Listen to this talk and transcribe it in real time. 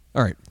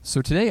All right,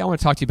 so today I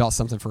want to talk to you about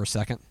something for a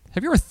second.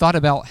 Have you ever thought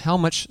about how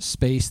much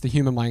space the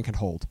human mind can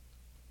hold?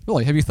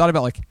 Really, have you thought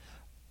about,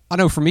 I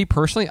know for me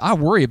personally, I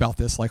worry about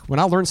this. Like when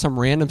I learn some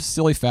random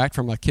silly fact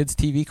from a kid's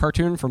TV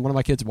cartoon from one of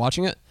my kids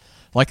watching it,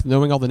 like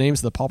knowing all the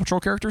names of the Paw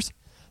Patrol characters,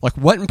 like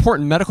what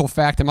important medical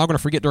fact am I going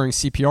to forget during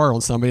CPR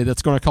on somebody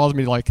that's going to cause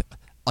me to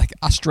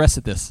I stress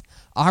at this.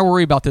 I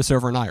worry about this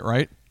overnight,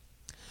 right?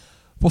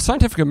 Well,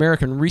 Scientific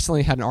American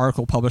recently had an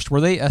article published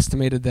where they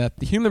estimated that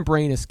the human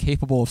brain is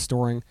capable of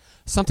storing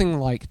something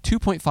like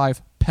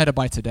 2.5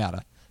 petabytes of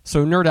data.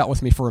 So nerd out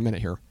with me for a minute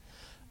here.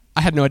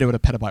 I had no idea what a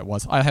petabyte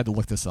was. I had to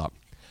look this up.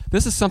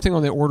 This is something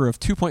on the order of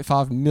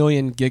 2.5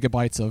 million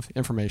gigabytes of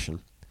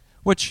information,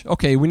 which,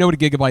 okay, we know what a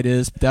gigabyte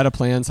is, data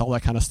plans, all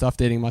that kind of stuff,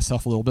 dating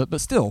myself a little bit,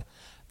 but still,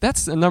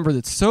 that's a number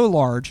that's so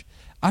large,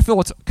 I feel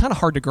it's kind of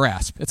hard to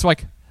grasp. It's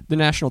like the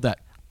national debt.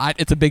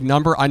 It's a big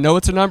number. I know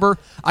it's a number.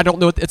 I don't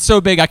know. It's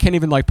so big I can't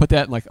even put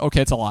that in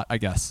okay, it's a lot, I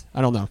guess.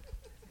 I don't know.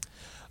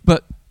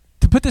 But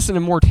to put this in a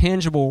more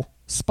tangible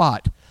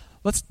spot,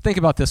 let's think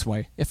about it this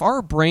way. If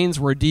our brains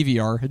were a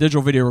DVR, a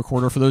digital video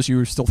recorder, for those of you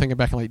who are still thinking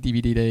back in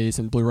DVD days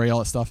and Blu-ray, all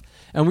that stuff,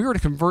 and we were to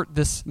convert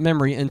this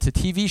memory into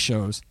TV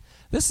shows,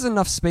 this is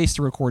enough space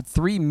to record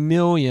 3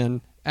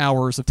 million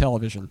hours of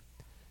television.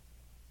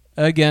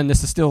 Again,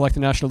 this is still like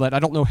the national debt. I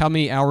don't know how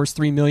many hours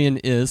 3 million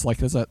is.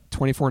 Is that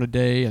 24 in a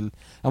day? And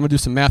I'm going to do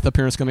some math up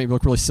here, and it's going to make me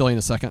look really silly in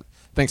a second.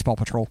 Thanks, Paw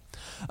Patrol.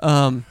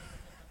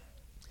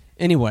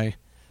 Anyway,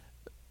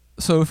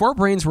 so if our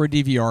brains were a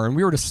DVR and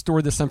we were to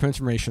store this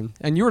information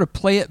and you were to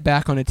play it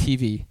back on a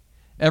TV,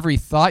 every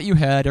thought you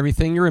had,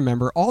 everything you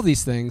remember, all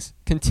these things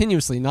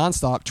continuously,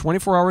 nonstop,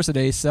 24 hours a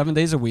day, 7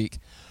 days a week,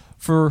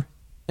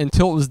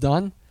 until it was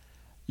done,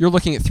 you're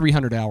looking at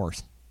 300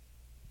 hours.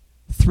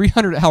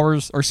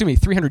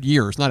 300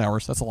 years, not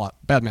hours. That's a lot.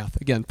 Bad math.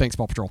 Again, thanks,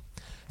 Paw Patrol.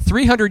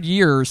 300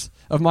 years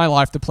of my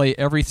life to play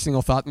every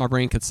single thought my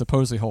brain could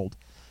supposedly hold.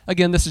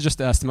 Again, this is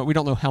just an estimate. We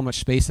don't know how much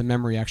space a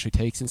memory actually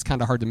takes, and it's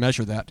kind of hard to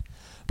measure that.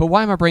 But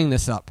why am I bringing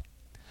this up?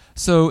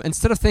 So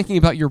instead of thinking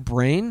about your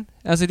brain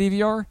as a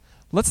DVR,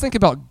 let's think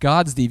about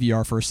God's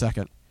DVR for a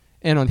second.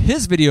 And on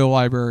his video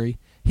library,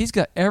 he's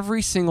got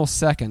every single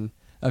second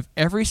of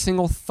every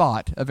single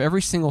thought of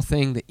every single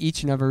thing that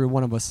each and every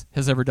one of us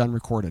has ever done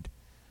recorded.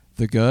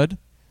 The good,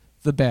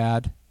 the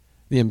bad,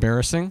 the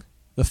embarrassing,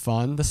 the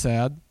fun, the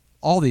sad,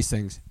 all these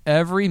things.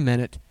 Every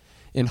minute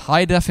in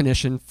high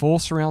definition, full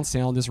surround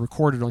sound is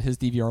recorded on his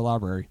DVR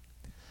library.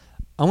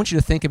 I want you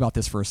to think about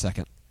this for a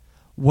second.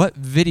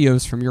 What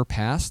videos from your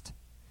past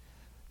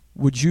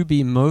would you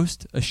be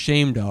most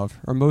ashamed of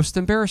or most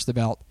embarrassed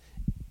about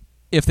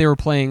if they were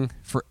playing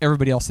for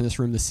everybody else in this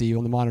room to see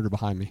on the monitor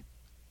behind me?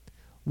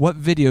 What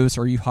videos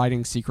are you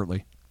hiding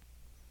secretly?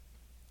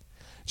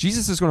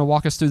 Jesus is going to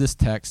walk us through this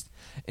text,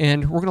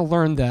 and we're going to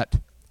learn that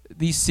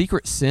these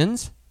secret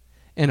sins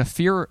and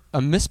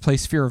a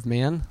misplaced fear of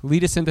man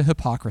lead us into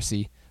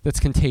hypocrisy that's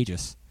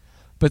contagious.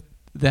 But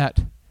that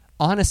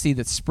honesty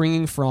that's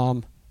springing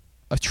from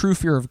a true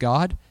fear of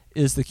God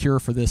is the cure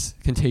for this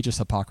contagious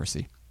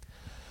hypocrisy.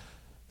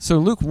 So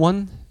Luke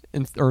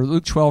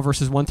 12,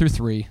 verses 1 through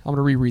 3, I'm going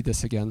to reread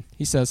this again.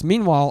 He says,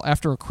 "Meanwhile,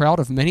 after a crowd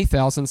of many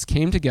thousands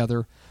came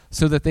together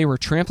so that they were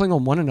trampling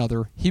on one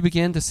another, he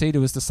began to say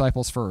to his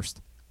disciples first,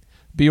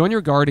 'Be on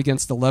your guard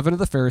against the leaven of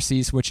the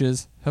Pharisees, which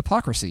is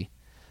hypocrisy.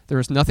 There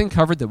is nothing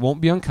covered that won't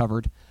be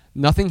uncovered,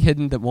 nothing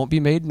hidden that won't be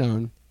made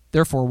known.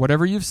 Therefore,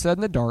 whatever you've said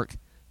in the dark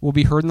will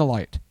be heard in the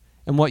light,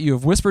 and what you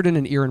have whispered in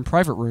an ear in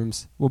private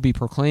rooms will be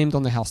proclaimed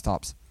on the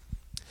housetops.'"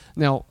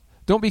 Now,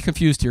 don't be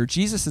confused here.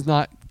 Jesus is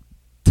not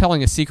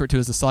telling a secret to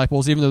his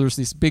disciples, even though there's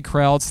these big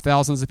crowds,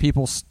 thousands of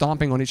people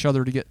stomping on each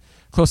other to get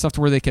close enough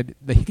to where he could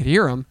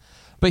hear him.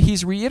 But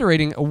he's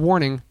reiterating a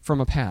warning from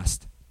a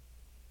past.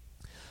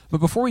 But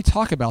before we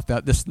talk about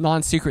that, this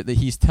non-secret that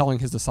he's telling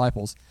his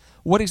disciples,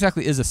 what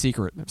exactly is a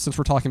secret, since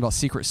we're talking about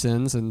secret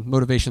sins and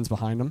motivations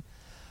behind them?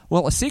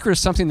 Well, a secret is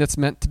something that's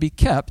meant to be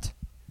kept,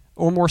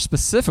 or more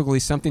specifically,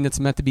 something that's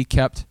meant to be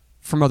kept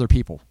from other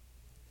people.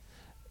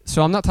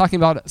 So I'm not talking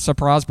about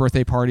surprise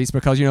birthday parties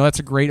because, that's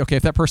a great, okay,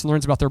 if that person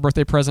learns about their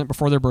birthday present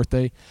before their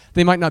birthday,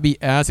 they might not be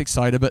as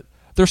excited, but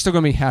they're still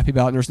going to be happy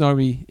about it, and there's not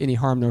going to be any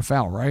harm, no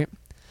foul, right?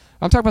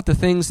 I'm talking about the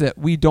things that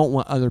we don't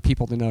want other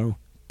people to know,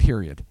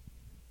 period.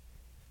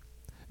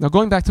 Now,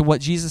 going back to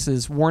what Jesus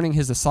is warning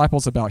his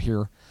disciples about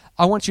here,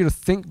 I want you to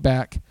think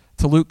back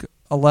to Luke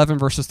 11,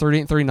 verses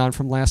 38 and 39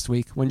 from last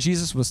week, when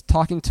Jesus was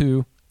talking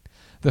to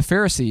the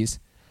Pharisees,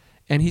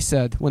 and he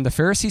said, "When the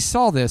Pharisees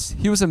saw this,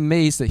 he was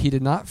amazed that he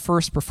did not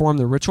first perform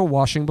the ritual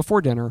washing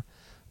before dinner,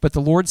 but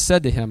the Lord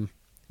said to him,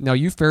 'Now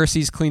you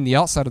Pharisees clean the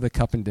outside of the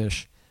cup and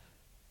dish,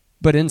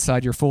 but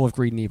inside you're full of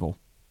greed and evil.'"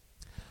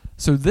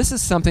 So this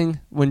is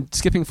something, when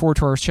skipping forward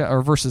to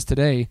our verses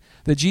today,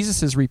 that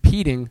Jesus is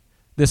repeating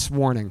this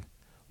warning.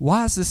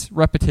 Why is this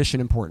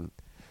repetition important?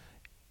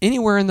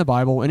 Anywhere in the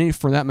Bible, and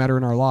for that matter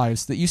in our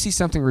lives, that you see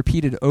something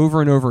repeated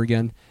over and over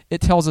again,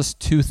 it tells us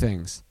two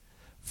things.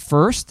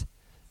 First,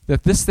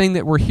 that this thing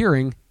that we're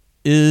hearing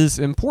is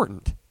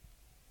important.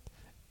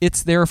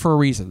 It's there for a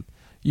reason.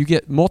 You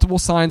get multiple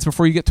signs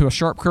before you get to a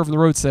sharp curve in the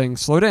road saying,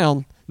 "Slow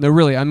down, No,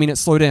 really, I mean it,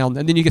 slow down.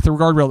 And then you get the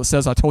guardrail that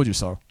says, I told you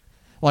so.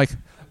 Like,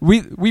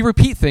 we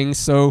repeat things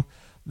so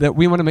that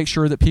we want to make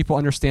sure that people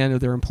understand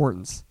their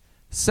importance.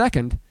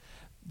 Second,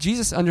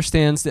 Jesus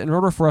understands that in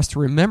order for us to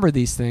remember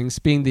these things,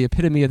 being the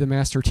epitome of the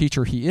master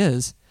teacher he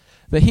is,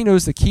 that he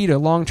knows the key to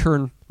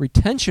long-term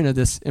retention of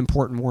this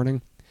important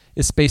warning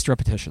is spaced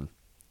repetition.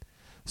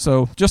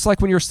 So just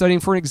like when you're studying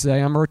for an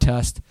exam or a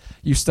test,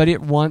 you study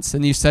it once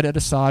and you set it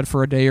aside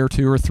for a day or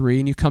two or three,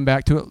 and you come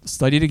back to it,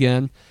 study it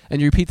again,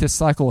 and you repeat this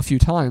cycle a few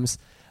times.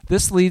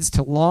 This leads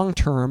to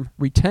long-term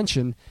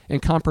retention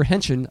and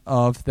comprehension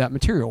of that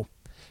material,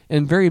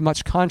 in very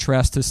much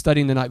contrast to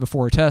studying the night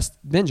before a test,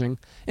 binging,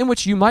 in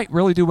which you might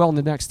really do well in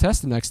the next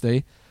test the next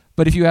day,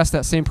 but if you ask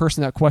that same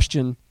person that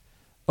question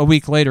a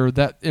week later,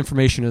 that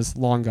information is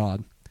long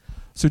gone.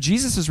 So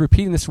Jesus is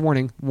repeating this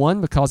warning,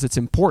 one, because it's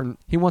important.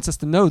 He wants us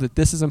to know that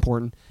this is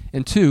important.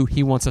 And two,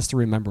 he wants us to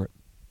remember it.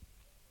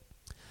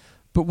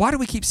 But why do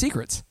we keep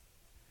secrets?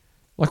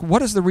 Like,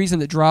 what is the reason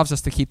that drives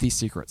us to keep these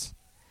secrets?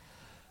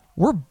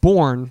 We're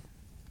born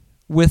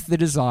with the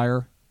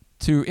desire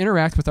to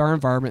interact with our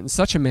environment in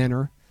such a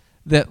manner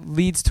that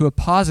leads to a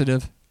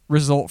positive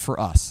result for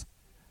us.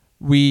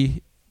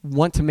 We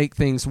want to make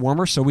things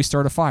warmer, so we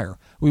start a fire.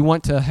 We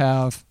want to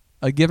have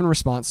a given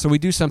response, so we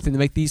do something to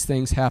make these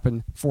things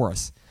happen for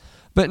us.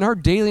 But in our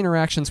daily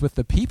interactions with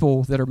the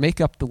people that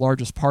make up the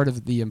largest part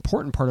of the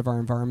important part of our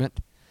environment,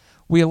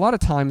 we a lot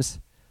of times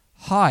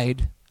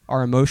hide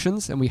our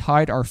emotions and we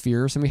hide our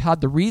fears and we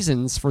hide the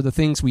reasons for the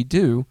things we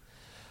do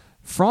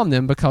from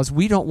them because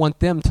we don't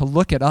want them to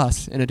look at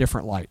us in a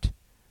different light.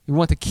 We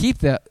want to keep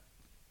that,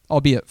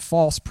 albeit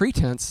false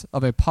pretense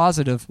of a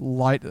positive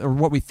light, or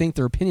what we think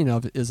their opinion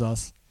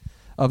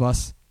of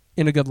us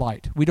in a good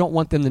light. We don't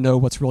want them to know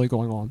what's really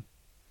going on.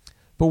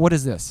 But what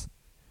is this?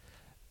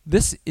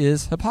 This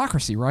is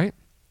hypocrisy, right?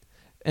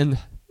 And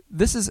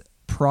this is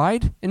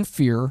pride and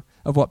fear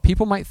of what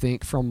people might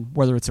think from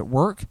whether it's at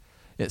work,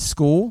 at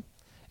school,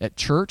 at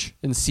church,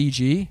 in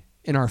CG,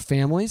 in our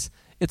families.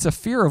 It's a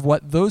fear of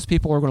what those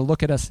people are going to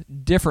look at us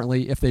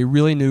differently if they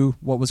really knew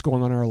what was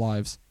going on in our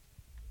lives.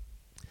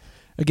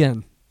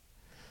 Again,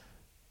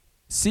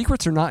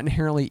 secrets are not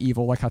inherently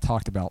evil like I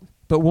talked about.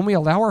 But when we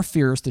allow our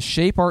fears to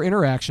shape our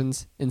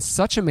interactions in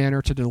such a manner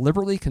to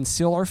deliberately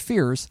conceal our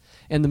fears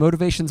and the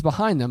motivations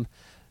behind them,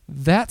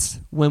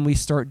 that's when we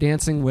start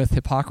dancing with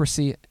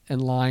hypocrisy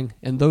and lying,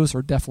 and those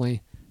are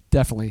definitely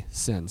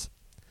sins.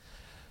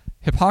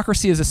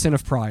 Hypocrisy is a sin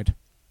of pride,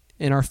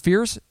 and our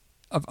fears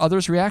of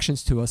others'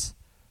 reactions to us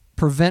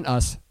prevent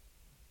us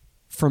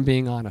from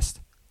being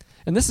honest.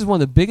 And this is one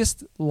of the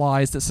biggest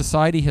lies that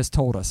society has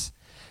told us.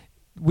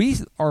 We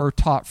are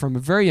taught from a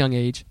very young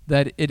age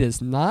that it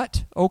is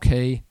not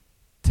okay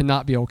to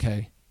not be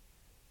okay.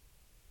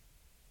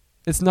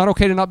 It's not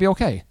okay to not be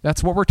okay.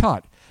 That's what we're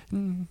taught.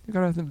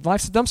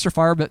 Life's a dumpster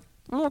fire, but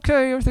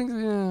okay,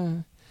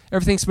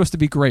 everything's supposed to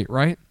be great,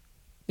 right?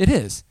 It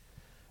is.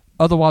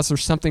 Otherwise,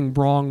 there's something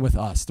wrong with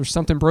us. There's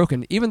something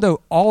broken. Even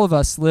though all of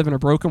us live in a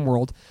broken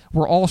world,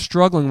 we're all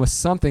struggling with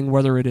something,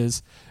 whether it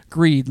is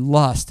greed,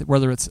 lust,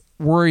 whether it's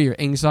worry or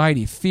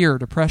anxiety, fear,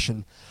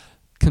 depression,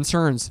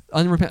 concerns,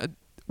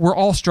 we're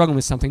all struggling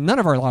with something. None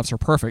of our lives are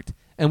perfect,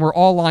 and we're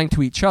all lying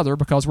to each other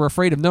because we're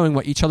afraid of knowing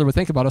what each other would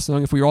think about us,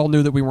 knowing if we all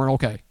knew that we weren't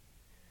okay.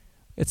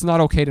 It's not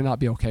okay to not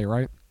be okay,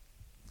 right?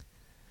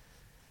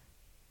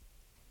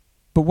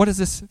 But what does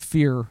this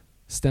fear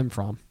stem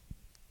from?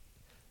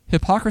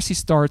 Hypocrisy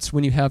starts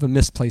when you have a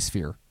misplaced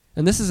fear.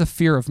 And this is a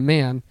fear of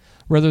man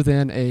rather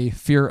than a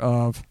fear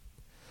of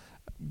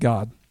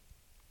God.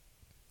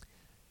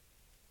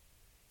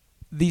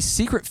 These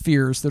secret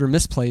fears that are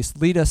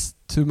misplaced lead us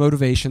to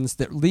motivations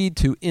that lead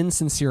to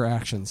insincere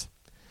actions.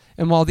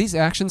 And while these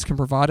actions can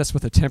provide us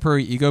with a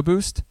temporary ego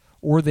boost,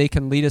 or they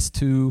can lead us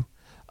to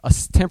a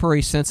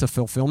temporary sense of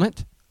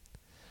fulfillment,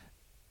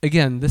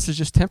 again, this is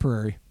just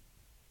temporary.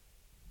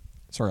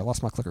 Sorry, I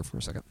lost my clicker for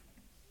a second.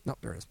 No,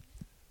 there it is.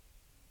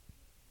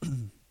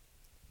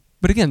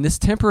 But again, this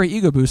temporary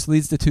ego boost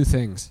leads to two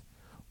things.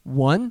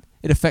 One,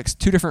 it affects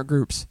two different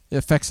groups. It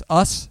affects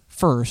us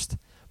first,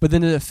 but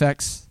then it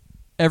affects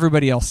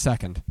everybody else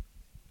second.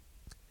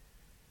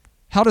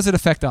 How does it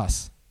affect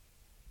us?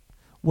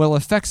 Well,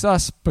 it affects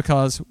us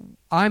because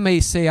I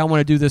may say I want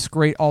to do this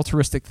great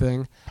altruistic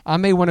thing. I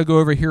may want to go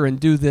over here and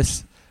do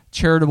this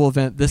charitable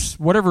event, this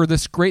whatever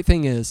this great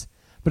thing is.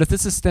 But if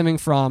this is stemming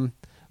from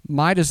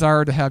my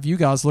desire to have you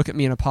guys look at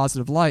me in a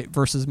positive light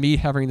versus me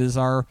having the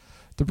desire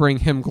to bring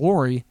him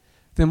glory,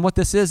 then what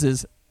this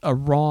is a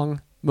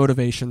wrong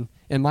motivation,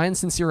 and my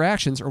insincere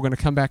actions are going to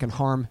come back and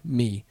harm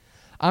me.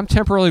 I'm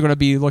temporarily going to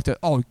be looked at,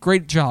 oh,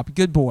 great job,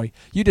 good boy,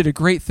 you did a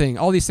great thing,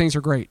 all these things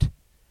are great.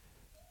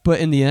 But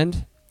in the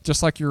end,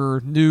 just like your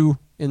new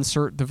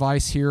insert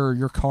device here or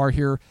your car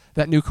here,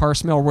 that new car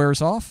smell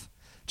wears off.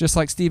 Just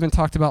like Stephen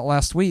talked about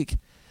last week,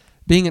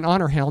 being an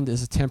honor hound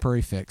is a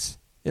temporary fix.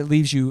 It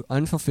leaves you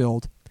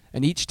unfulfilled,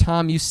 and each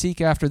time you seek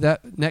after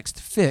that next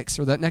fix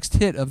or that next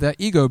hit of that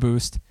ego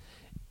boost,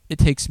 it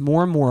takes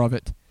more and more of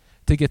it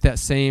to get that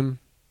same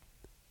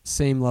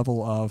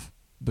level of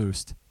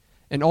boost.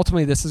 And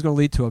ultimately, this is going to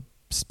lead to a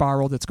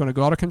spiral that's going to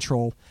go out of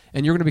control,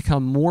 and you're going to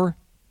become more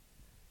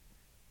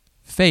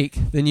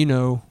fake than you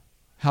know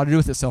how to do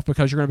with itself,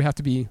 because you're going to have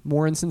to be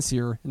more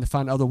insincere and to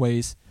find other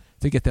ways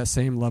to get that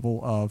same level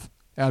of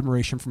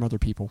admiration from other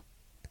people.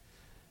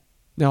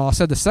 Now, I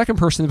said the second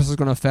person this is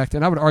going to affect,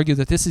 and I would argue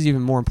that this is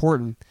even more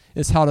important,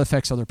 is how it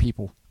affects other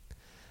people.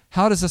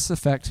 How does this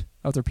affect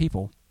other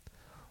people?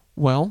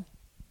 Well,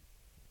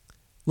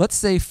 let's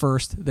say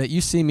first that you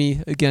see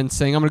me, again,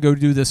 saying I'm going to go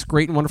do this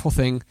great and wonderful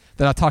thing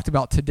that I talked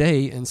about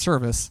today in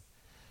service,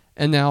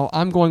 and now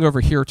I'm going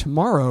over here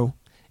tomorrow,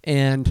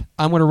 and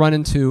I'm going to run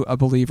into a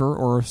believer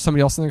or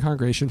somebody else in the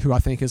congregation who I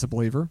think is a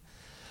believer,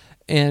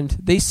 and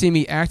they see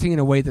me acting in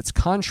a way that's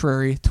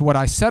contrary to what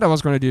I said I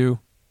was going to do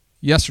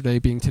yesterday,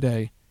 being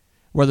today,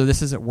 whether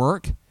this is at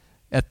work,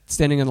 at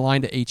standing in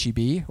line to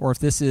HEB, or if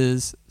this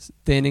is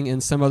standing in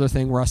some other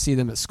thing where I see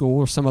them at school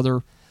or some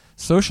other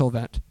social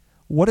event.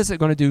 What is it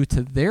going to do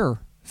to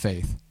their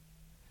faith?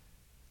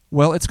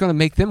 Well, it's going to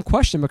make them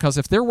question, because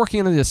if they're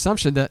working under the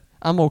assumption that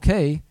I'm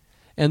okay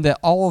and that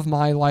all of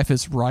my life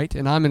is right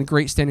and I'm in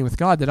great standing with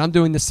God, that I'm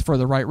doing this for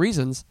the right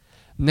reasons,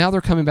 now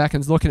they're coming back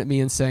and looking at me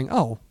and saying,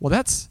 oh, well,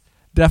 that's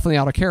definitely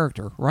out of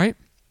character, right?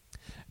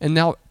 And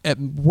now, at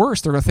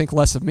worst, they're going to think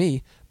less of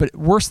me. But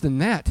worse than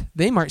that,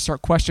 they might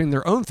start questioning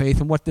their own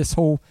faith and what this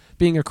whole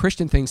being a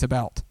Christian thing's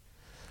about.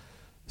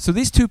 So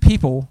these two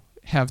people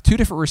have two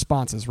different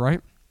responses,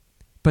 right?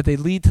 But they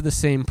lead to the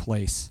same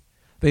place.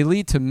 They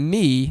lead to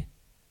me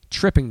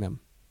tripping them.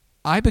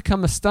 I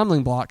become a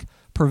stumbling block,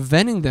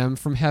 preventing them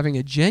from having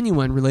a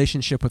genuine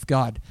relationship with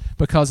God.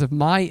 Because of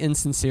my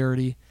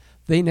insincerity,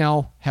 they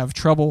now have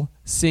trouble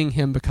seeing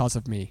Him because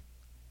of me.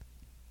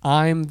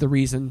 I'm the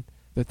reason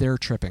that they're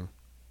tripping.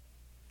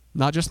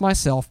 Not just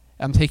myself,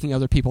 I'm taking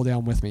other people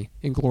down with me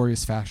in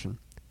glorious fashion.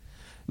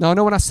 Now, I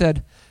know when I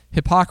said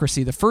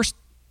hypocrisy, the first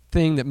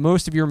thing that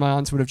most of your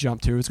minds would have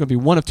jumped to is going to be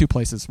one of two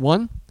places.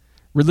 One,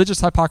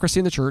 religious hypocrisy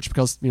in the church,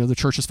 because the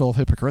church is full of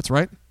hypocrites,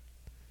 right?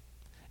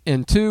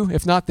 And two,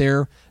 if not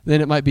there,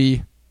 then it might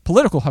be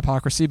political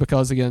hypocrisy,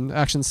 because, again,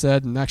 actions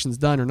said and actions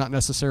done are not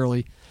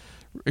necessarily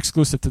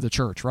exclusive to the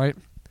church, right?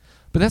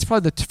 But that's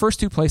probably the first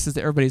two places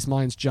that everybody's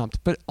minds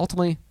jumped. But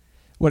ultimately,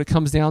 what it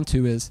comes down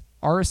to is,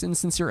 our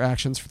insincere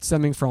actions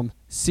stemming from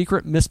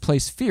secret,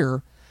 misplaced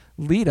fear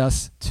lead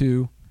us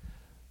to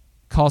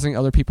causing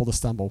other people to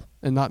stumble,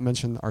 and not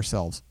mention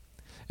ourselves.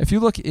 If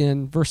you look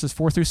in verses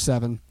 4 through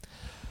 7,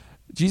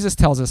 Jesus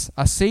tells us,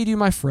 I say to you,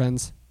 my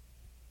friends,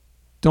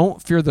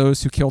 don't fear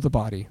those who kill the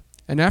body,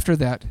 and after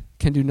that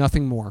can do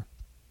nothing more.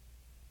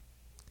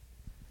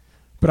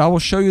 But I will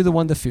show you the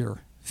one to fear.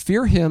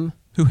 Fear him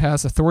who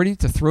has authority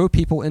to throw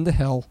people into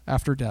hell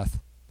after death.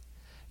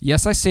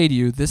 Yes, I say to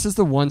you, this is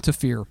the one to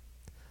fear.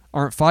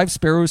 Aren't 5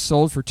 sparrows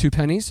sold for 2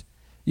 pennies?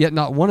 Yet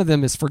not one of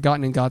them is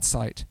forgotten in God's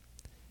sight.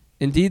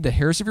 Indeed, the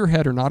hairs of your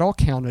head are all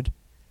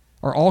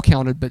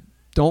counted, but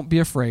don't be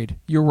afraid.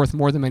 You're worth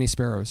more than many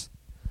sparrows.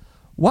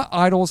 What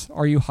idols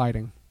are you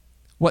hiding?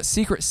 What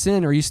secret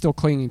sin are you still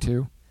clinging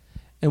to?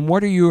 And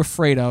what are you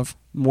afraid of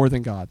more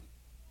than God?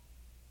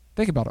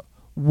 Think about it.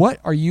 What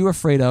are you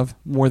afraid of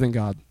more than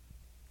God?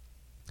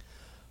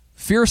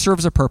 Fear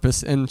serves a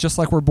purpose, and just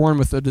like we're born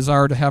with a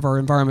desire to have our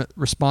environment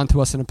respond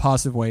to us in a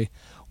positive way,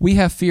 we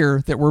have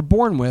fear that we're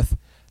born with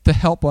to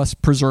help us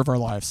preserve our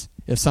lives.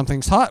 If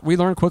something's hot, we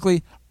learn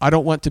quickly, I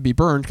don't want to be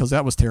burned because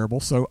that was terrible,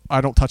 so I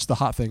don't touch the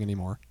hot thing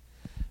anymore.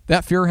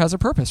 That fear has a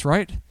purpose,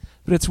 right?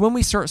 But it's when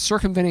we start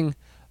circumventing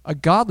a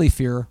godly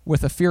fear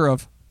with a fear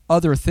of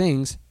other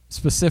things,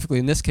 specifically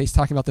in this case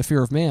talking about the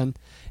fear of man,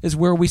 is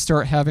where we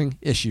start having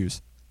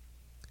issues.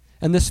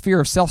 And this fear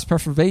of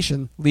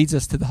self-preservation leads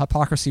us to the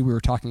hypocrisy we were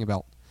talking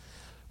about.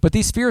 But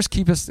these fears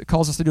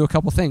cause us to do a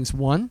couple things.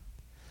 One,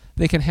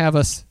 they can have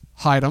us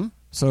hide them.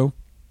 So,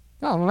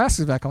 my mask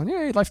is back on.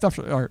 Yay, life stuff.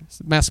 Or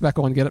mask back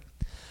on, get it.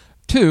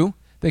 2,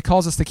 they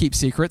cause us to keep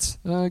secrets.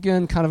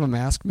 Again, kind of a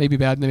mask. Maybe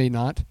bad, maybe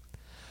not.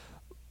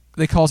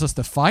 They cause us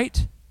to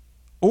fight.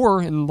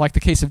 Or, in like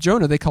the case of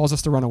Jonah, they cause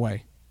us to run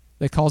away.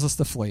 They cause us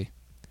to flee.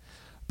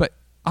 But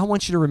I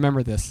want you to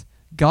remember this.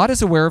 God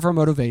is aware of our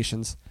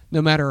motivations.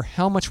 No matter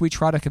how much we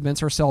try to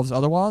convince ourselves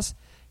otherwise,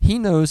 He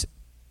knows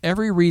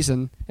every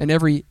reason and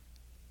every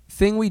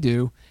thing we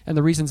do and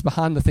the reasons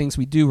behind the things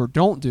we do or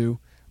don't do,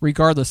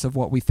 regardless of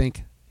what we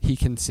think He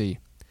can see.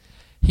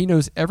 He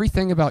knows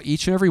everything about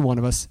each and every one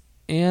of us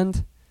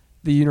and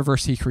the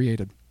universe He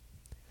created.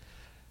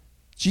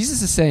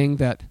 Jesus is saying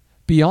that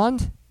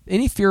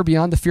any fear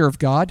beyond the fear of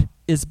God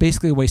is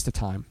basically a waste of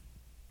time.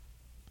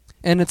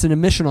 And it's an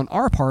admission on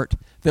our part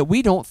that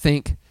we don't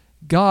think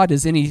God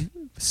is any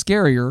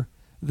scarier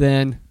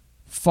than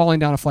falling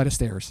down a flight of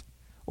stairs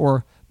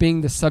or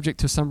being the subject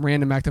to some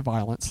random act of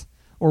violence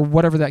or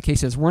whatever that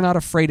case is. We're not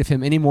afraid of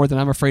Him any more than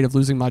I'm afraid of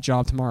losing my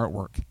job tomorrow at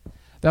work.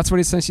 That's what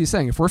He's essentially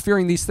saying. If we're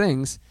fearing these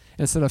things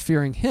instead of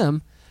fearing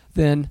Him,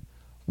 then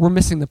we're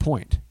missing the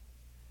point.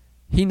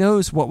 He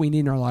knows what we need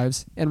in our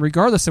lives, and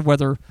regardless of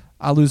whether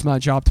I lose my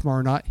job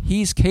tomorrow or not,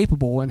 He's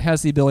capable and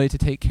has the ability to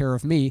take care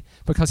of me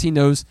because He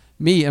knows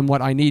me and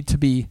what I need to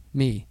be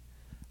me.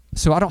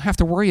 So I don't have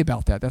to worry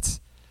about that.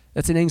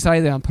 It's an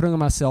anxiety that I'm putting on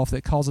myself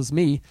that causes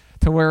me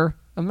to wear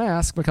a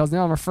mask because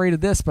now I'm afraid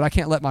of this, but I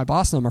can't let my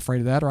boss know I'm afraid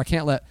of that, or I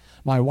can't let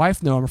my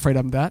wife know I'm afraid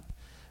of that.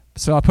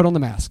 So I put on the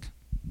mask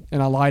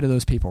and I lie to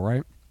those people,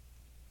 right?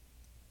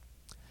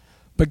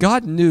 But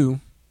God knew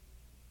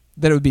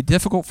that it would be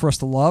difficult for us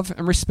to love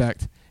and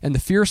respect and to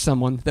fear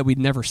someone that we'd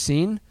never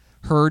seen,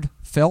 heard,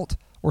 felt,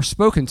 or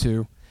spoken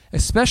to,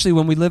 especially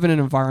when we live in an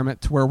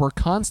environment to where we're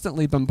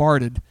constantly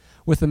bombarded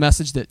with the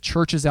message that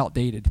church is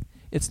outdated.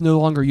 It's no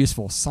longer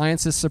useful.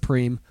 Science is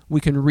supreme.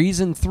 We can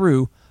reason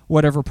through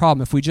whatever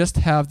problem. If we just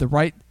have the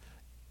right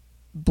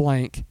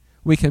blank,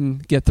 we can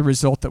get the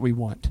result that we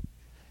want.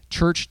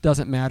 Church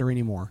doesn't matter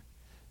anymore.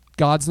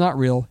 God's not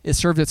real. It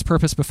served its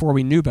purpose before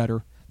we knew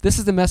better. This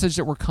is the message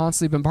that we're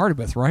constantly bombarded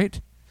with, right?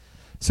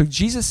 So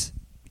Jesus,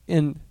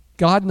 in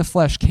God in the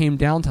flesh, came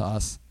down to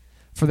us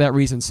for that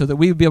reason, so that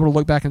we would be able to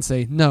look back and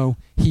say, no,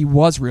 he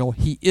was real,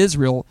 he is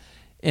real,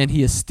 and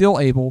he is still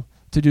able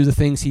to do the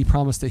things he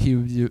promised that he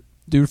would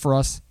do for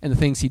us, and the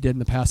things he did in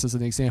the past as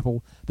an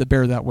example that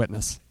bear that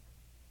witness.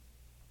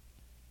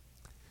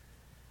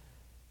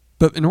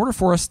 But in order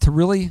for us to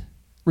really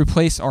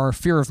replace our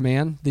fear of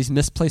man, these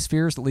misplaced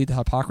fears that lead to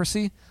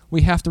hypocrisy,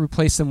 we have to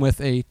replace them with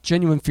a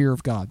genuine fear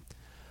of God.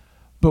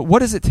 But what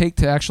does it take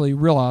to actually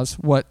realize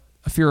what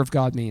a fear of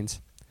God means?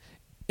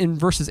 In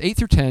verses 8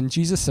 through 10,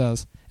 Jesus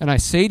says, "And I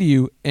say to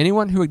you,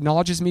 anyone who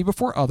acknowledges me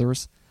before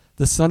others,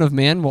 the Son of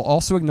Man will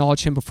also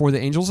acknowledge him before the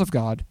angels of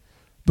God.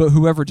 But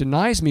whoever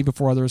denies me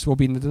before others will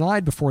be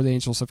denied before the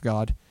angels of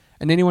God.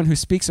 And anyone who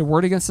speaks a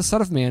word against the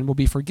Son of Man will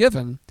be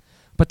forgiven,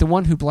 but the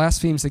one who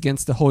blasphemes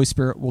against the Holy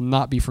Spirit will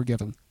not be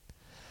forgiven."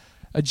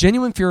 A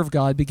genuine fear of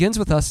God begins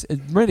with us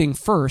admitting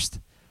first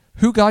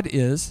who God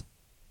is,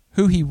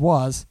 who he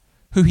was,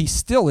 who he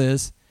still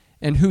is,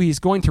 and who he's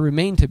going to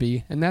remain to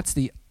be, and that's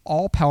the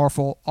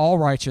all-powerful,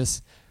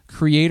 all-righteous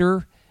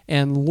Creator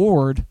and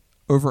Lord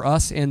over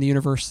us and the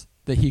universe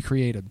that he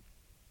created.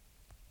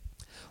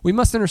 We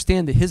must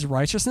understand that his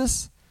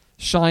righteousness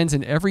shines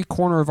in every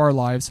corner of our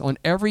lives, on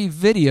every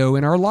video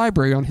in our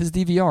library on his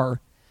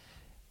DVR,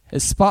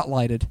 is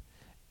spotlighted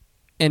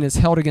and is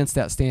held against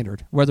that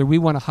standard, whether we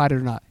want to hide it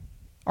or not.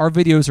 Our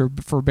videos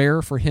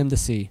are for him to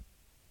see.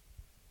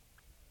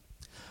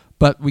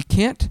 But we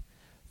can't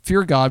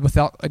fear God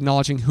without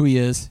acknowledging who he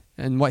is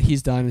and what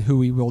he's done and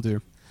who he will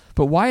do.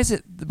 But why is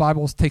it the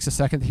Bible takes a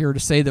second here to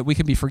say that we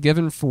can be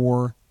forgiven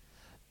for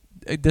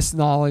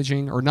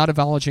disacknowledging or not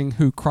acknowledging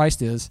who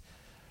Christ is,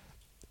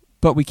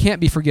 but we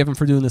can't be forgiven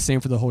for doing the same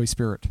for the Holy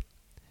Spirit?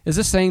 Is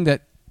this saying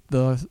that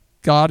the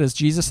God as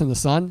Jesus and the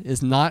Son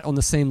is not on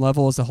the same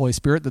level as the Holy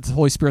Spirit, that the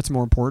Holy Spirit's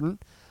more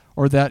important,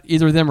 or that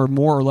either of them are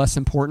more or less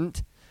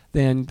important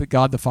than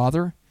God the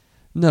Father?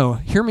 No,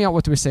 hear me out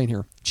what we're saying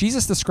here.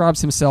 Jesus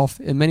describes himself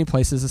in many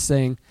places as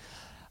saying,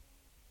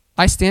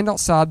 I stand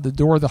outside the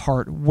door of the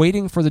heart,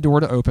 waiting for the door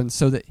to open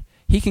so that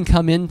he can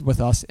come in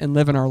with us and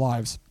live in our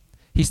lives.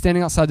 He's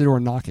standing outside the door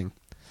and knocking.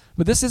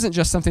 But this isn't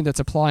just something that's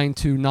applying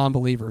to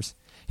non-believers.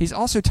 He's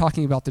also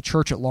talking about the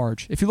church at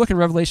large. If you look in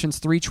Revelations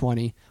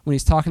 3:20, when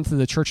he's talking to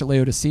the church at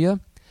Laodicea,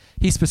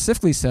 he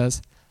specifically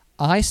says,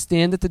 I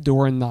stand at the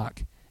door and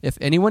knock. If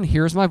anyone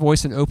hears my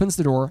voice and opens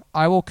the door,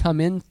 I will come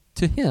in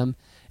to him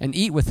and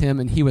eat with him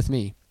and he with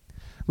me.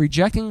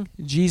 Rejecting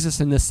Jesus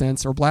in this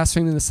sense, or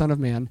blaspheming the Son of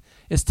Man,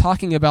 is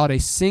talking about a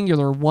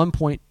singular one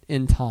point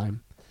in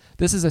time.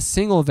 This is a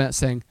single event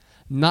saying,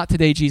 not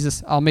today,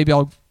 Jesus. Maybe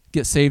I'll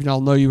get saved and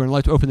I'll know you and I'd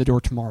like to open the door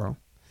tomorrow.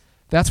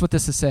 That's what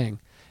this is saying.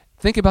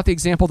 Think about the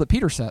example that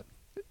Peter set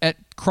at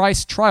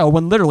Christ's trial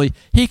when literally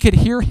he could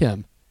hear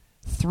him.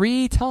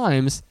 3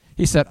 times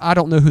he said, I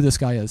don't know who this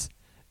guy is.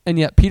 And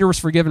yet Peter was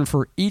forgiven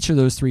for each of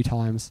those 3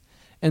 times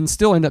and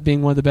still end up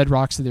being one of the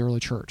bedrocks of the early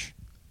church.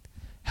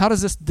 How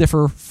does this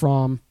differ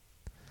from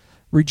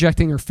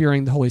rejecting or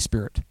fearing the Holy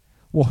Spirit?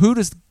 Well, who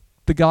does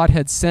the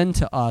Godhead send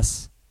to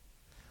us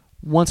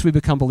once we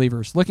become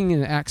believers? Looking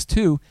in Acts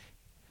 2,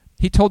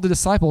 he told the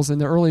disciples and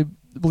the early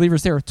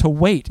believers there to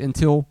wait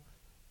until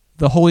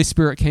the Holy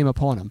Spirit came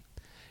upon them.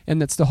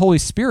 And it's the Holy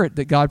Spirit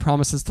that God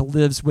promises to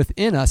live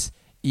within us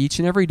each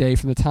and every day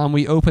from the time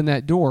we open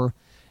that door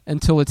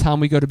until the time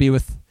we go to be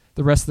with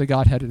the rest of the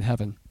Godhead in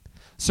heaven.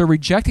 So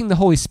rejecting the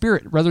Holy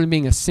Spirit, rather than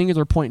being a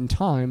singular point in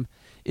time,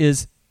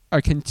 is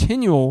a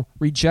continual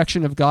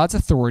rejection of God's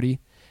authority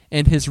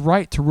and his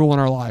right to rule in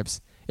our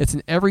lives. It's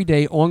an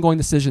everyday, ongoing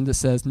decision that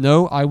says,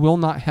 no, I will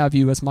not have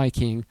you as my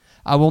king.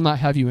 I will not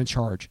have you in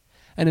charge.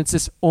 And it's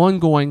this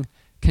ongoing,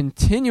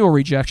 continual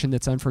rejection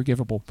that's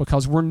unforgivable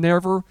because we're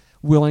never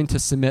willing to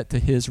submit to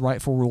his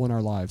rightful rule in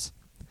our lives.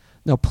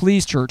 Now,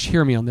 please, church,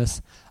 hear me on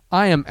this.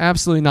 I am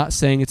absolutely not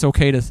saying it's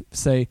okay to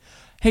say,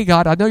 hey,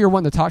 God, I know you're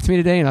wanting to talk to me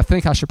today, and I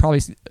think I should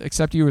probably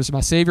accept you as my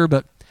Savior,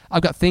 but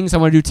I've got things I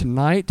want to do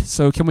tonight,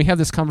 so can we have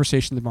this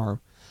conversation tomorrow?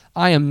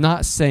 I am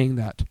not saying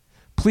that.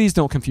 Please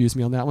don't confuse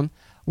me on that one.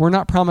 We're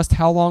not promised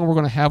how long we're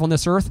going to have on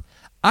this earth.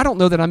 I don't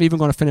know that I'm even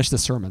going to finish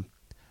this sermon.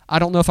 I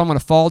don't know if I'm going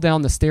to fall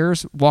down the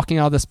stairs walking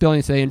out of this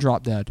building today and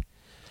drop dead.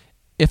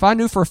 If I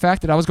knew for a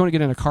fact that I was going to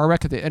get in a car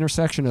wreck at the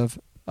intersection of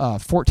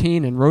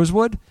 14 and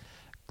Rosewood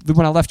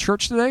when I left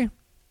church today,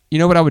 you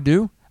know what I would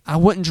do? I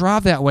wouldn't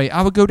drive that way.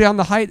 I would go down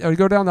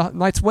the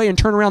Knight's Way and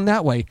turn around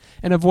that way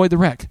and avoid the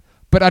wreck.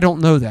 But I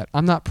don't know that.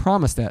 I'm not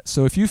promised that.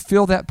 So if you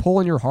feel that pull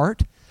in your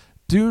heart,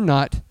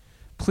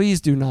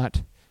 please do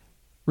not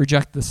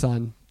reject the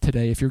Son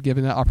today if you're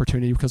given that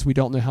opportunity, because we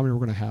don't know how many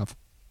we're going to have.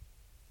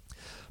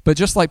 But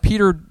just like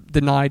Peter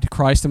denied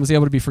Christ and was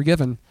able to be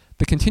forgiven,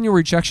 the continual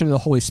rejection of the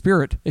Holy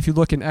Spirit, if you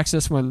look in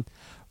Exodus when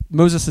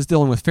Moses is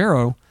dealing with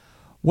Pharaoh,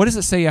 what does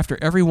it say after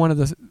every one of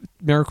the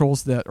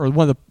miracles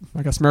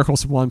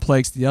miracles one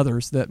plagues the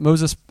others that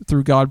Moses,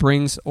 through God,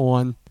 brings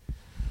on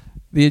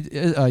the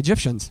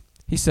Egyptians?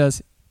 He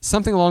says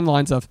something along the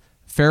lines of,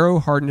 Pharaoh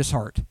hardened his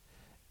heart,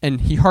 and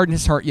he hardened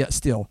his heart yet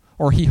still,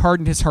 or he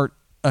hardened his heart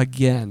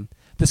again.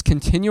 This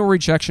continual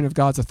rejection of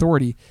God's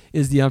authority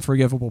is the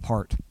unforgivable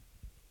part.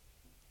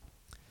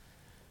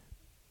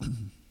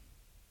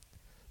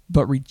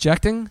 But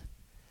rejecting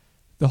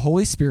the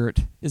Holy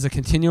Spirit is a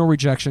continual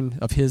rejection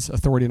of his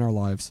authority in our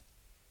lives.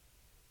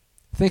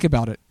 Think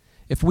about it.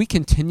 If we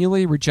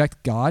continually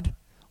reject God,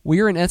 we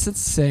are in essence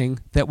saying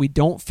that we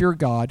don't fear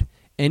God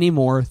any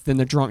more than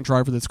the drunk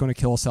driver that's going to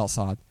kill us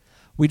outside.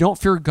 We don't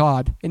fear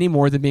God any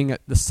more than being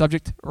the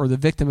subject or the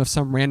victim of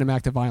some random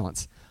act of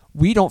violence.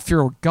 We don't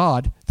fear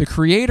God, the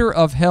creator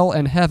of hell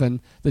and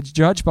heaven, the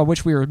judge by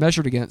which we are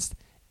measured against,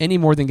 any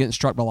more than getting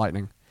struck by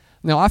lightning.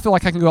 Now, I feel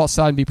like I can go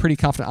outside and be pretty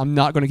confident I'm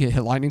not going to get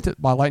hit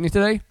by lightning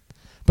today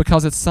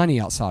because it's sunny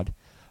outside.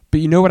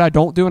 But you know what I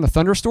don't do in a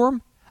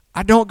thunderstorm?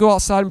 I don't go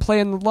outside and play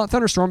in the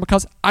thunderstorm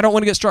because I don't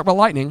want to get struck by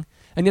lightning.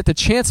 And yet the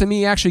chance of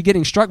me actually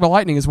getting struck by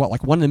lightning is what,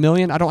 like 1 in a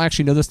million? I don't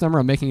actually know this number.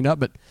 I'm making it up,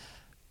 but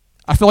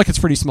I feel like it's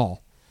pretty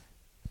small,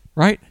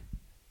 right?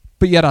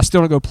 But yet I still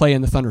don't go play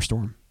in the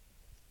thunderstorm.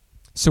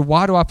 So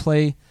why do I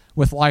play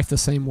with life the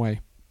same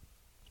way?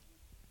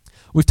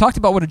 We've talked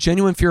about what a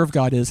genuine fear of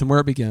God is and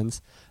where it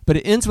begins, but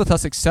it ends with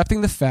us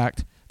accepting the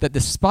fact that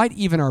despite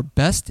even our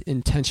best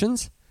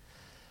intentions,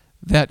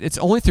 that it's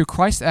only through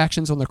Christ's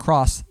actions on the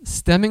cross,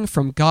 stemming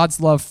from God's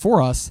love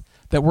for us,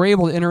 that we're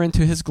able to enter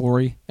into his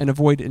glory and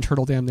avoid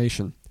eternal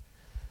damnation.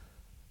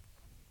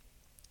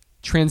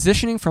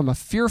 Transitioning from a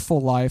fearful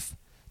life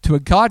to a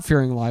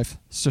God-fearing life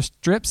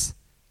strips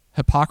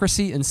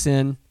hypocrisy and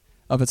sin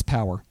of its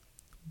power.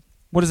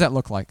 What does that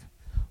look like?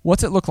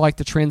 What's it look like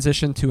to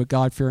transition to a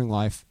God-fearing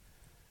life?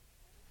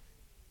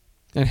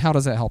 And how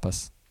does that help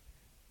us?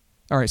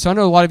 All right, so I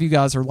know a lot of you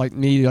guys are like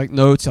me, like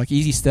notes, like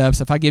easy steps.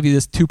 If I give you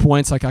this 2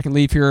 points, like I can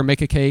leave here and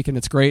make a cake and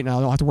it's great and I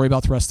don't have to worry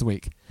about the rest of the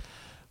week.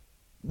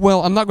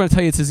 Well, I'm not going to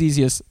tell you it's as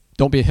easy as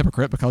don't be a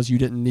hypocrite, because you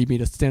didn't need me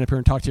to stand up here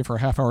and talk to you for a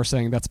half hour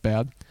saying that's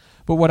bad.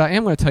 But what I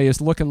am going to tell you is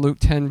look in Luke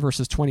 10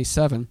 verses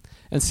 27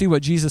 and see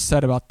what Jesus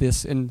said about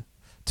this in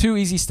 2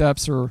 easy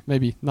steps, or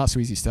maybe not so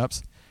easy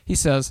steps. He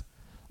says,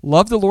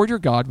 love the Lord your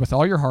God with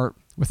all your heart,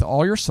 with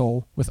all your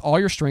soul, with all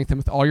your strength, and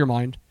with all your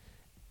mind,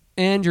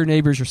 and your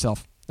neighbors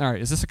yourself. All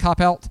right, is this a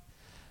cop-out?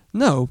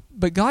 No,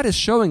 but God is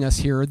showing us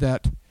here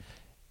that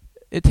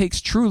it takes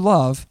true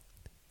love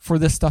for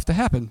this stuff to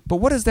happen. But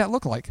what does that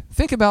look like?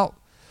 Think about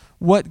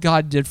what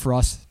God did for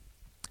us.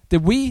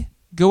 Did we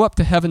go up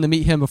to heaven to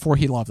meet him before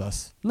he loved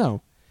us?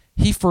 No.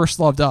 He first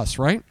loved us,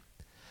 right?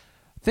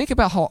 Think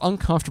about how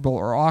uncomfortable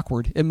or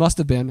awkward it must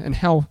have been, and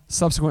how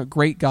subsequent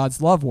great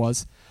God's love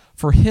was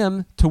for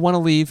him to want to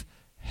leave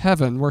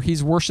heaven, where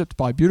he's worshipped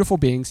by beautiful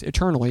beings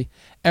eternally.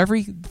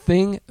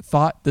 Everything,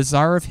 thought,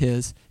 desire of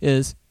his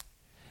is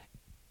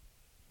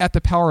at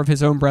the power of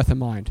his own breath and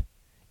mind.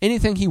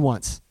 Anything he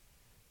wants,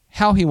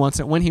 how he wants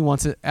it, when he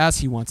wants it, as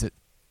he wants it,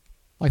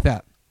 like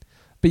that.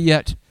 But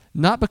yet,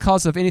 not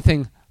because of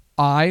anything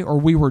I or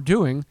we were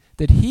doing,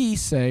 did he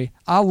say,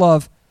 I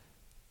love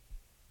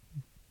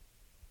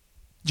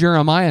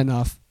Jeremiah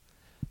enough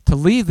to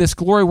leave this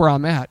glory where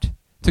I'm at,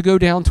 to go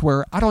down to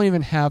where I don't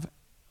even have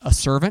a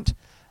servant.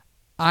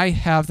 I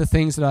have the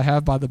things that I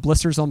have by the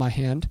blisters on my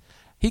hand.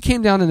 He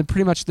came down in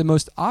pretty much the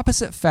most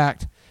opposite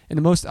fact and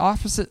the most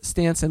opposite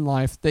stance in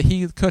life that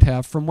he could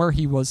have from where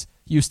he was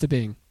used to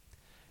being.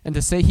 And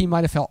to say he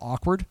might have felt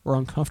awkward or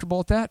uncomfortable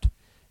at that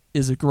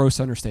is a gross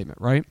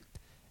understatement, right?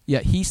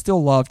 Yet he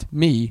still loved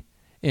me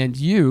and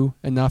you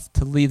enough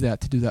to leave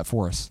that, to do that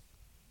for us.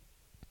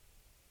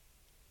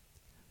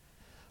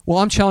 Well,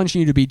 I'm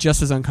challenging you to be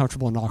just as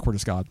uncomfortable and awkward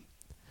as God.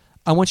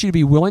 I want you to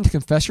be willing to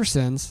confess your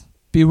sins,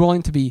 be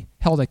willing to be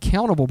held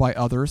accountable by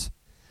others,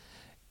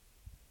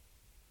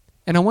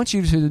 and I want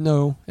you to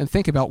know and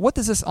think about, what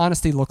does this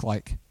honesty look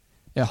like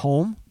at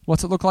home?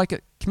 What's it look like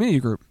at community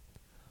group?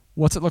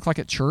 What's it look like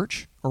at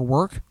church or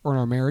work or in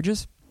our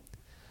marriages?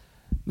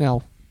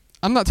 Now,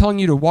 I'm not telling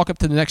you to walk up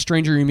to the next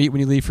stranger you meet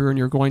when you leave here and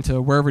you're going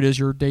to wherever it is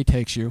your day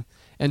takes you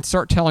and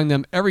start telling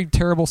them every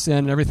terrible sin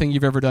and everything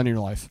you've ever done in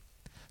your life.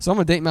 So I'm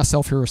going to date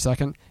myself here a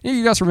second. Any of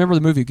you guys remember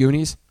the movie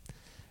Goonies?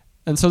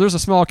 And so there's a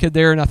small kid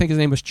there, and I think his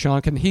name was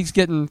Chunk, and he's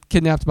getting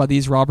kidnapped by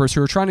these robbers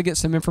who are trying to get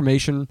some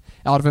information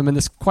out of him in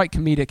this quite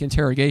comedic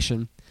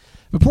interrogation.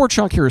 But poor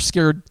Chunk here is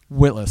scared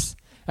witless,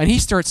 and he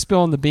starts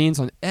spilling the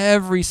beans on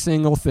every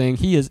single thing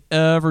he has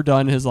ever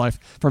done in his life,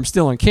 from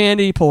stealing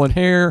candy, pulling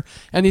hair,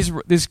 and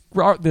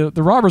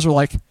the robbers are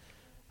like,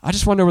 I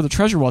just want to know where the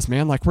treasure was,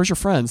 man. Like, where's your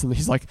friends? And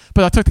he's like,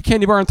 but I took the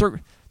candy bar and threw.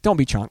 Don't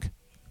be Chunk.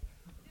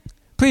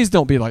 Please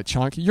don't be like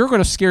Chunk. You're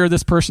going to scare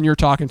this person you're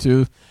talking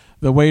to,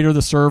 the waiter,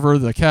 the server,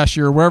 the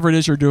cashier, wherever it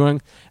is you're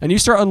doing, and you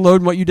start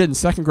unloading what you did in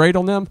second grade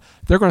on them,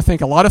 they're going to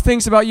think a lot of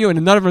things about you,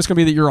 and none of them is going to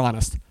be that you're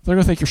honest. They're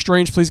going to think you're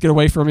strange. Please get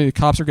away from me. The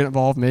cops are getting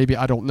involved. Maybe.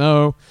 I don't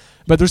know.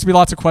 But there's going to be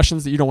lots of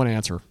questions that you don't want to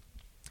answer.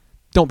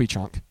 Don't be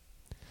Chunk.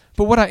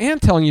 But what I am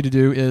telling you to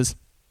do is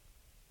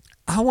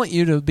I want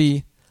you to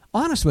be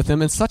honest with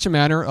them in such a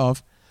manner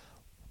of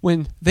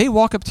when they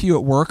walk up to you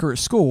at work or at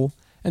school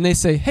and they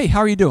say, hey, how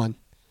are you doing?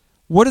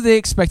 What do they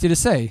expect you to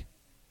say?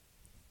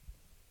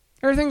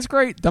 Everything's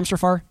great. Dumpster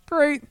fire.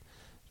 Great.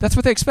 That's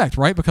what they expect,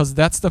 right? Because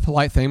that's the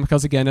polite thing,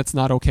 because, again, it's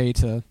not okay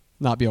to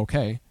not be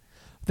okay.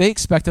 They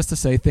expect us to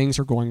say things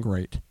are going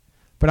great.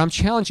 But I'm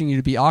challenging you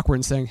to be awkward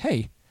and saying,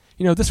 hey,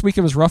 this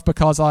weekend was rough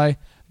because I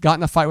got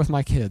in a fight with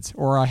my kids,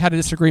 or I had a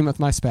disagreement with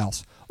my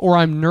spouse, or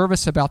I'm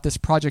nervous about this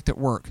project at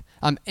work.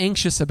 I'm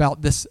anxious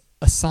about this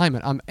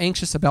assignment. I'm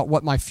anxious about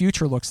what my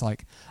future looks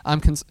like.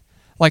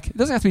 It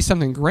doesn't have to be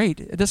something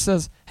great. It just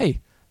says, hey,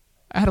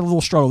 I had a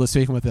little struggle this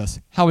weekend with this.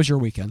 How was your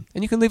weekend?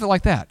 And you can leave it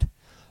like that.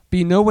 But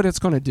you know what it's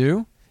going to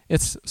do?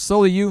 It's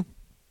slowly you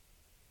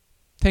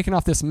taking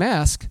off this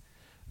mask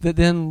that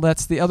then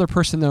lets the other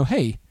person know,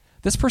 hey,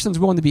 this person's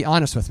willing to be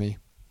honest with me.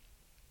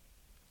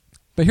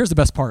 But here's the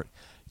best part.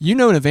 You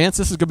know in advance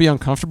this is going to be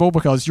uncomfortable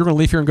because you're going to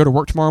leave here and go to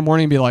work tomorrow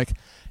morning and be like,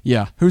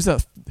 yeah, who's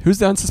the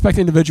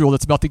unsuspecting individual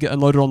that's about to get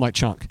unloaded on like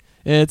Chunk?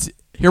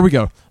 Here we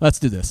go. Let's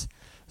do this.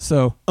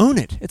 So own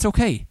it. It's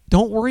okay.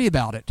 Don't worry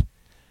about it.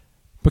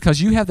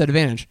 Because you have that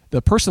advantage.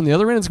 The person on the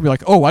other end is going to be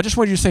like, oh, I just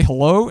wanted you to say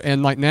hello,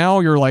 and like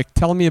now you're like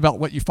telling me about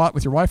what you fought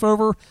with your wife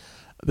over.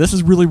 This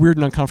is really weird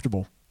and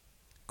uncomfortable.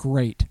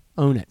 Great.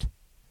 Own it.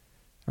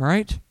 All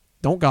right?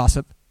 Don't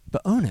gossip,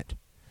 but own it.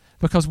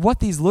 Because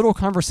what these little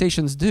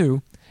conversations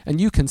do,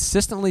 and you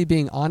consistently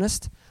being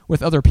honest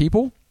with other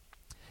people,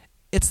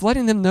 it's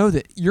letting them know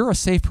that you're a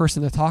safe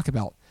person to talk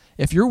about.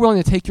 If you're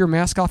willing to take your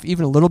mask off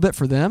even a little bit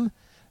for them,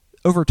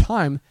 over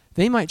time,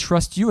 they might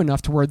trust you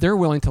enough to where they're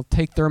willing to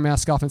take their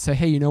mask off and say,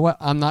 hey, you know what?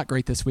 I'm not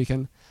great this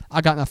weekend.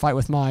 I got in a fight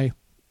with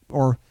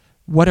or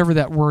whatever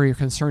that worry or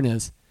concern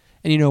is.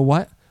 And you know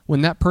what?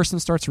 When that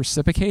person starts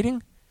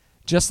reciprocating,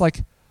 just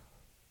like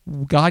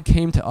God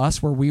came to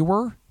us where we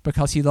were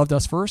because he loved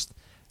us first,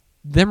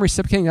 them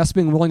reciprocating, us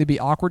being willing to be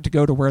awkward to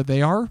go to where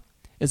they are,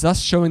 is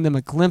us showing them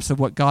a glimpse of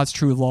what God's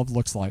true love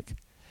looks like.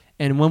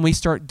 And when we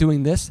start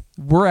doing this,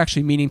 we're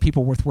actually meeting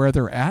people with where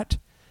they're at,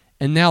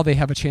 and now they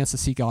have a chance to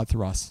see God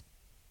through us.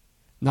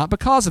 Not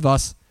because of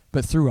us,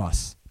 but through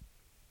us.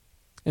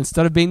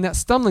 Instead of being that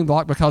stumbling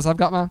block because I've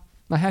got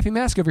my happy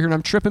mask over here and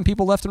I'm tripping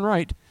people left and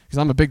right because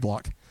I'm a big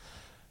block.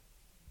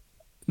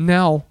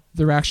 Now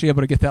they're actually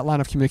able to get that line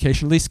of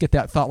communication, at least get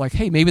that thought like,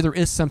 hey, maybe there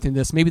is something to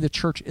this. Maybe the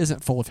church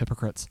isn't full of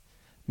hypocrites.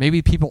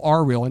 Maybe people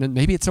are real, and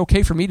maybe it's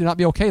okay for me to not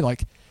be okay.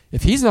 Like,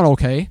 if he's not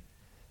okay,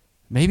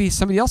 maybe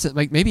somebody else is.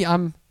 Like,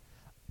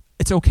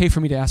 it's okay for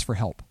me to ask for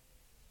help.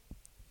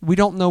 We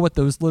don't know what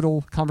those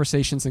little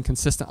conversations and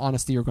consistent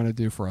honesty are going to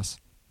do for us.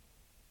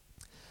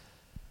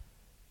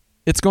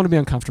 It's going to be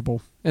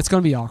uncomfortable. It's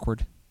going to be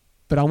awkward.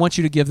 But I want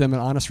you to give them an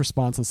honest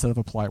response instead of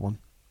a polite one.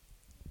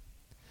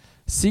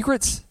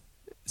 Secret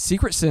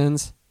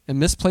sins and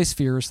misplaced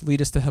fears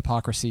lead us to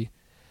hypocrisy.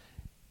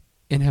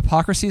 And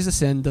hypocrisy as a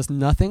sin does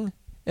nothing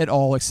at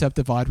all except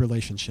divide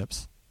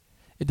relationships.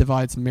 It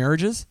divides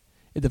marriages.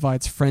 It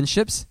divides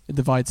friendships. It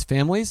divides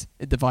families.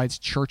 It divides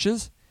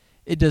churches.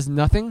 It does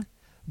nothing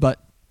but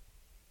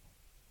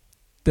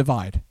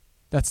divide.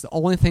 That's the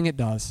only thing it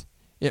does.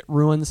 It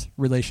ruins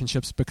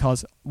relationships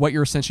because what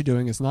you're essentially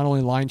doing is not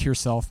only lying to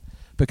yourself,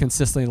 but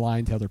consistently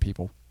lying to other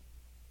people.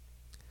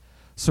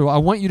 So I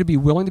want you to be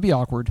willing to be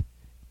awkward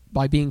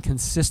by being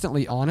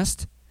consistently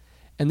honest,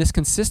 and this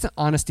consistent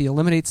honesty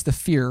eliminates the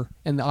fear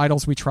and the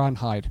idols we try and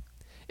hide.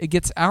 It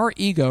gets our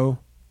ego,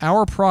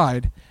 our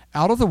pride,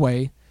 out of the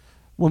way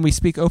when we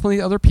speak openly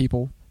to other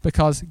people,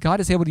 because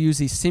God is able to use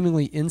these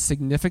seemingly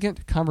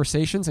insignificant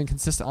conversations and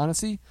consistent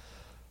honesty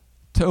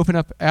to open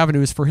up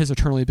avenues for his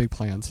eternally big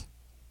plans.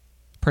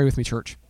 Pray with me, church.